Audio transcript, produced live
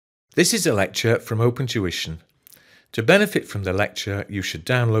This is a lecture from OpenTuition. To benefit from the lecture, you should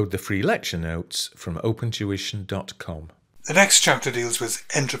download the free lecture notes from opentuition.com. The next chapter deals with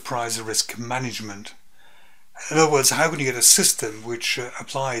enterprise risk management. In other words, how can you get a system which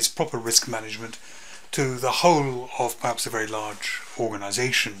applies proper risk management to the whole of perhaps a very large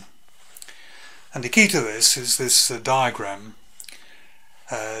organization? And the key to this is this diagram.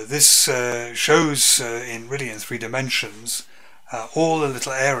 This shows in 3 dimensions all the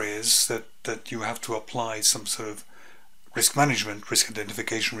little areas that you have to apply some sort of risk management, risk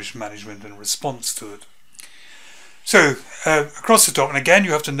identification, risk management and response to it. So across the top, and again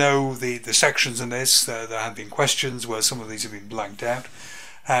you have to know the sections in this. There have been questions where some of these have been blanked out,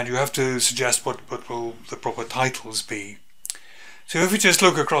 and you have to suggest what will the proper titles be. So if we just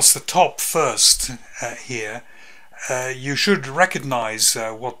look across the top first here, you should recognize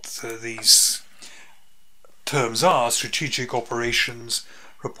what these terms are: strategic, operations,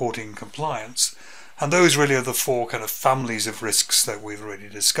 reporting, compliance. And those really are the 4 kind of families of risks that we've already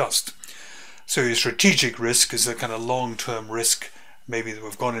discussed. So your strategic risk is a kind of long-term risk, maybe that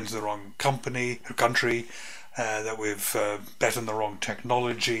we've gone into the wrong country, that we've bet on the wrong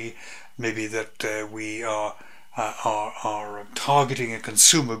technology, maybe that we are targeting a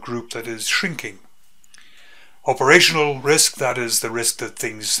consumer group that is shrinking. Operational risk, that is the risk that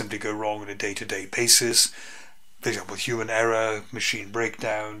things simply go wrong on a day-to-day basis, for example, human error, machine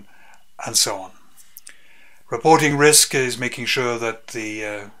breakdown, and so on. Reporting risk is making sure that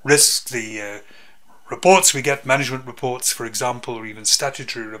the reports we get, management reports for example, or even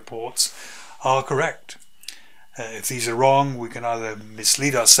statutory reports, are correct. If these are wrong, we can either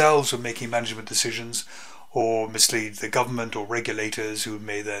mislead ourselves when making management decisions, or mislead the government or regulators, who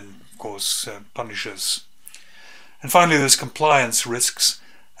may then of course punish us. And finally there's compliance risks,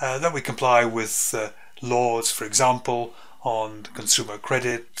 that we comply with laws, for example, on consumer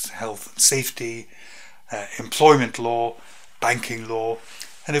credit, health and safety, employment law, banking law,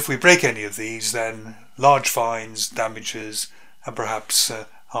 and if we break any of these, then large fines, damages, and perhaps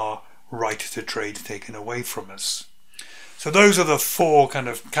our right to trade taken away from us. So those are the 4 kind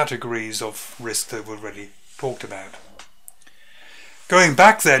of categories of risk that we've already talked about. Going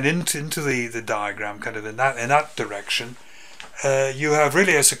back then into the diagram, kind of in that direction, you have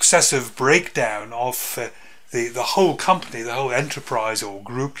really a successive breakdown of the whole company, the whole enterprise or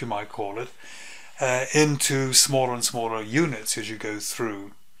group you might call it, into smaller and smaller units as you go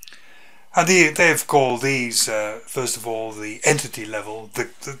through. And they've called these, first of all, the entity level,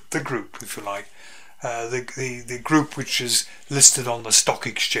 the group, if you like, the group which is listed on the stock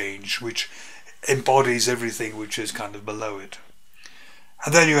exchange, which embodies everything which is kind of below it.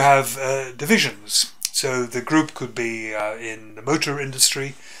 And then you have divisions. So the group could be in the motor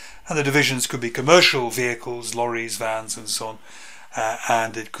industry, and the divisions could be commercial vehicles, lorries, vans, and so on,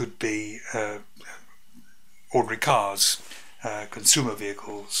 and it could be ordinary cars, consumer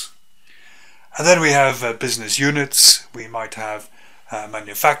vehicles. And then we have business units. We might have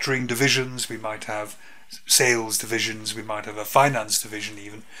manufacturing divisions, we might have sales divisions, we might have a finance division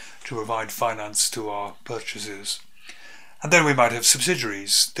even, to provide finance to our purchases. And then we might have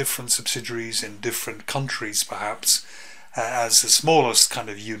subsidiaries, different subsidiaries in different countries perhaps, as the smallest kind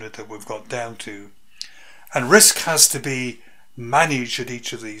of unit that we've got down to. And risk has to be managed at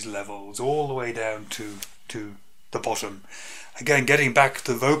each of these levels, all the way down to the bottom. Again, getting back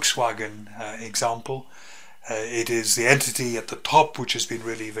to the Volkswagen example, it is the entity at the top which has been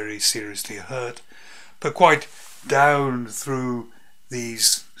really very seriously hurt, but quite down through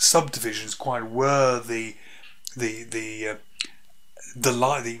these subdivisions, quite where the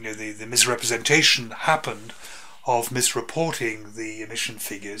misrepresentation happened of misreporting the emission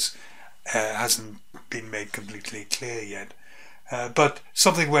figures hasn't been made completely clear yet. But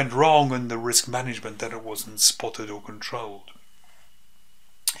something went wrong in the risk management that it wasn't spotted or controlled.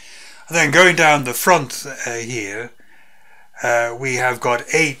 And then going down the front here, we have got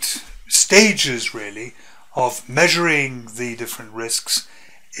 8 stages really of measuring the different risks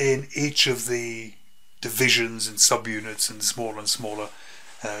in each of the divisions and subunits and smaller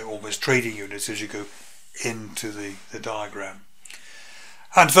almost trading units as you go into the diagram.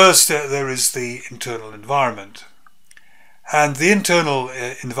 And first there is the internal environment. And the internal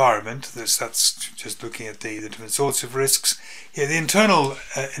environment, that's just looking at the different sorts of risks. Yeah, the internal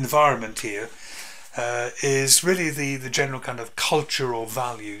environment here is really the general kind of culture or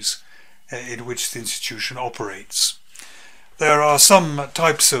values in which the institution operates. There are some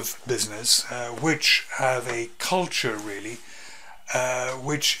types of business which have a culture really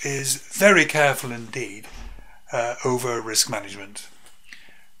which is very careful indeed over risk management,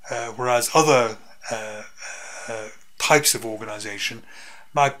 whereas other types of organisation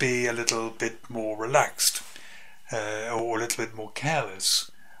might be a little bit more relaxed or a little bit more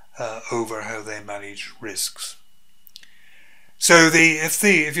careless over how they manage risks. So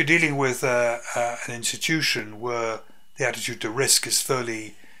if you're dealing with an institution where the attitude to risk is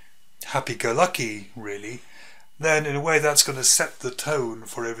fairly happy-go-lucky, really, then in a way that's going to set the tone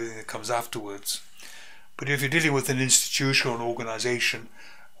for everything that comes afterwards. But if you're dealing with an institution or an organisation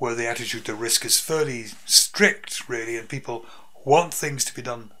where the attitude to risk is fairly strict, really, and people want things to be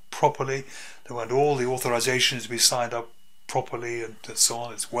done properly, they want all the authorisations to be signed up properly and so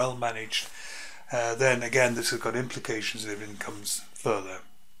on, it's well managed, then again this has got implications if everything comes further.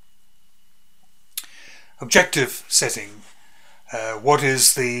 Objective setting. What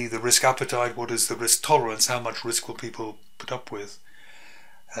is the risk appetite? What is the risk tolerance? How much risk will people put up with?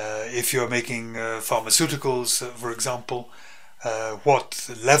 If you're making pharmaceuticals, for example, what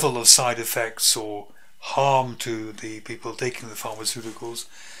level of side effects or harm to the people taking the pharmaceuticals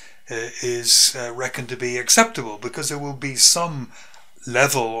is reckoned to be acceptable, because there will be some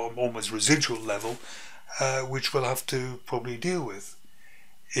level, or almost residual level, which we'll have to probably deal with.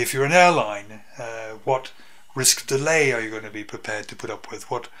 If you're an airline, what risk delay are you going to be prepared to put up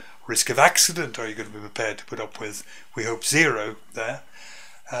with? What risk of accident are you going to be prepared to put up with? We hope zero there.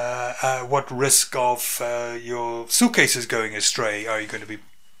 What risk of your suitcases going astray are you going to be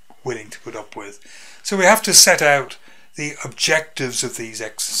willing to put up with? So we have to set out the objectives of these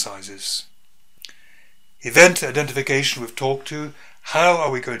exercises. Event identification we've talked to. How are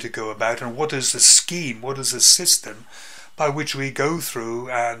we going to go about, and what is the scheme, what is the system by which we go through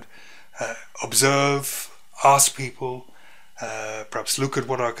and observe, ask people, perhaps look at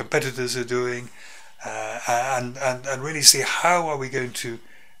what our competitors are doing, and really see how are we going to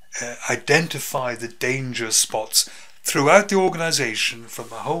identify the danger spots throughout the organisation, from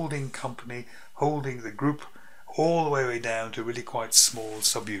the holding company, holding the group, all the way down to really quite small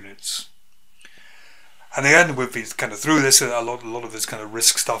subunits. And again, we've been kind of through this. A lot of this kind of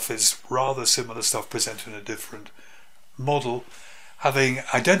risk stuff is rather similar stuff presented in a different model. Having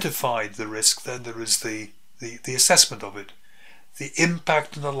identified the risk, then there is the assessment of it, the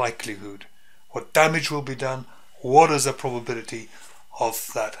impact and the likelihood, what damage will be done, what is the probability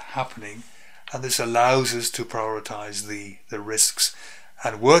of that happening, and this allows us to prioritize the risks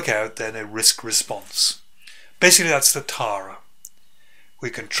and work out then a risk response. Basically that's the TARA.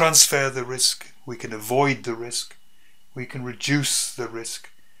 We can transfer the risk, we can avoid the risk, we can reduce the risk,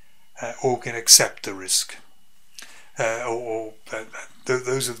 or we can accept the risk.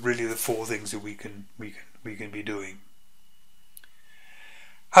 Those are really the four things that we can be doing.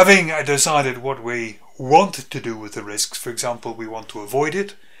 Having decided what we want to do with the risks, for example, we want to avoid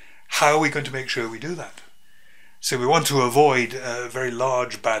it, how are we going to make sure we do that? So we want to avoid very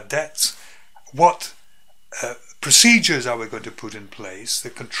large bad debts. What procedures are we going to put in place, the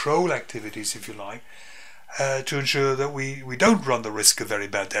control activities, if you like, to ensure that we don't run the risk of very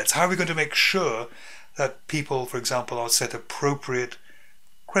bad debts? How are we going to make sure that people, for example, are set appropriate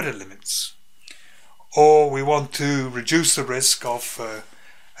credit limits? Or we want to reduce the risk of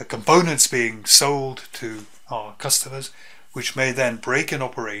components being sold to our customers, which may then break in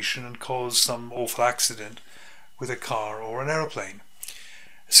operation and cause some awful accident with a car or an aeroplane.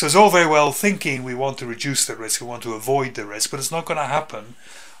 So it's all very well thinking we want to reduce the risk, we want to avoid the risk, but it's not going to happen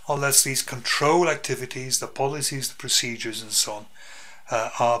unless these control activities, the policies, the procedures and so on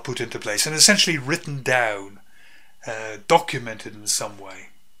are put into place and essentially written down, documented in some way.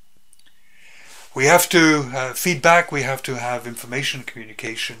 We have to feedback, we have to have information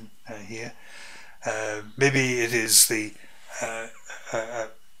communication here. Maybe it is the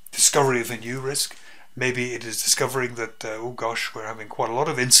discovery of a new risk. Maybe it is discovering that, oh gosh, we're having quite a lot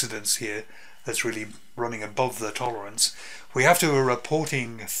of incidents here that's really running above the tolerance. We have to have a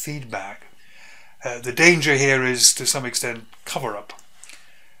reporting feedback. The danger here is to some extent cover-up.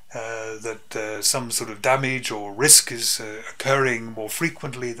 That some sort of damage or risk is occurring more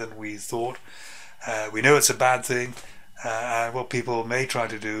frequently than we thought. We know it's a bad thing, and what people may try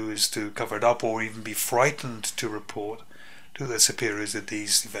to do is to cover it up or even be frightened to report to their superiors that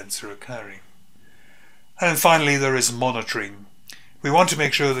these events are occurring. And then finally there is monitoring. We want to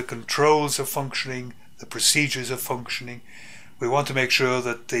make sure the controls are functioning, the procedures are functioning. We want to make sure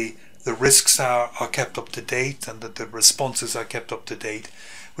that the risks are kept up to date and that the responses are kept up to date.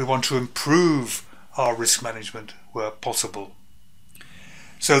 We want to improve our risk management where possible.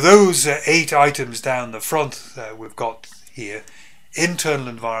 So those 8 items down the front we've got here: internal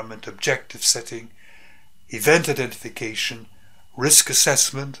environment, objective setting, event identification, risk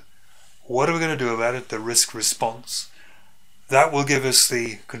assessment, what are we going to do about it, the risk response. That will give us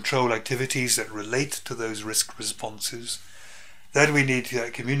the control activities that relate to those risk responses. Then we need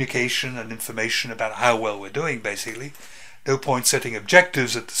communication and information about how well we're doing, basically. No point setting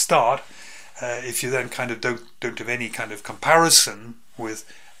objectives at the start if you then kind of don't have any kind of comparison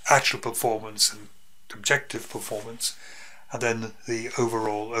with actual performance and objective performance, and then the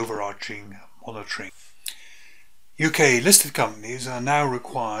overall overarching monitoring. UK listed companies are now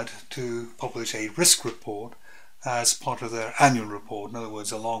required to publish a risk report as part of their annual report. In other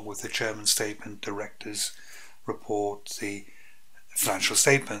words, along with the chairman's statement, director's report, the financial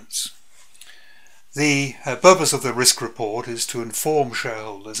statements. The purpose of the risk report is to inform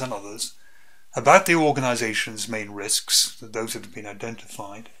shareholders and others about the organisation's main risks, those that have been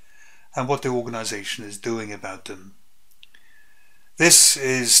identified, and what the organisation is doing about them. This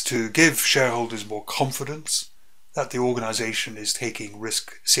is to give shareholders more confidence that the organisation is taking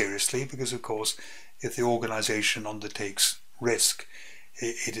risk seriously, because of course if the organisation undertakes risk,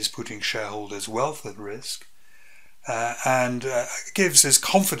 it is putting shareholders' wealth at risk, and gives this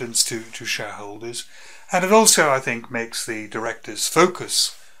confidence to shareholders, and it also, I think, makes the directors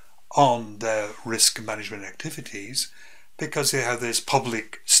focus on their risk management activities, because they have this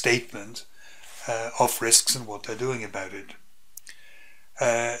public statement of risks and what they're doing about it.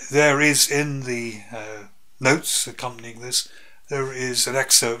 There is in the notes accompanying this, there is an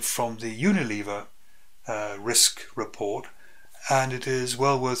excerpt from the Unilever risk report, and it is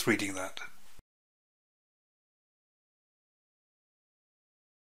well worth reading that.